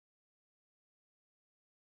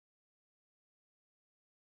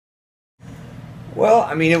Well,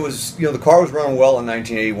 I mean, it was, the car was running well in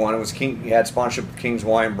 1981. It was King. He had sponsorship of King's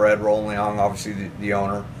Wine Bread, Roland Leong, obviously the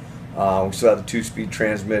owner. We still had the two-speed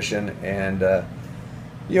transmission, and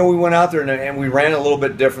we went out there and we ran a little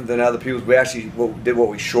bit different than other people. We actually did what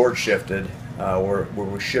we short shifted, where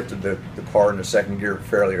we shifted the car into second gear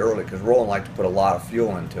fairly early because Roland liked to put a lot of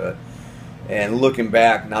fuel into it. And looking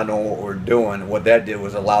back, not knowing what we were doing, what that did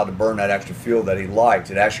was allow to burn that extra fuel that he liked.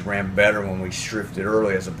 It actually ran better when we shifted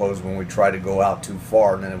early as opposed to when we tried to go out too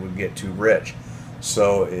far and then it would get too rich.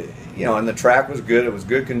 So, and the track was good. It was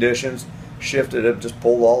good conditions. Shifted it, just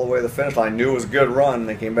pulled all the way to the finish line. Knew it was a good run.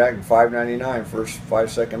 They came back in 5.99, first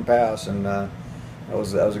 5-second pass, and that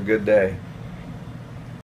was a good day.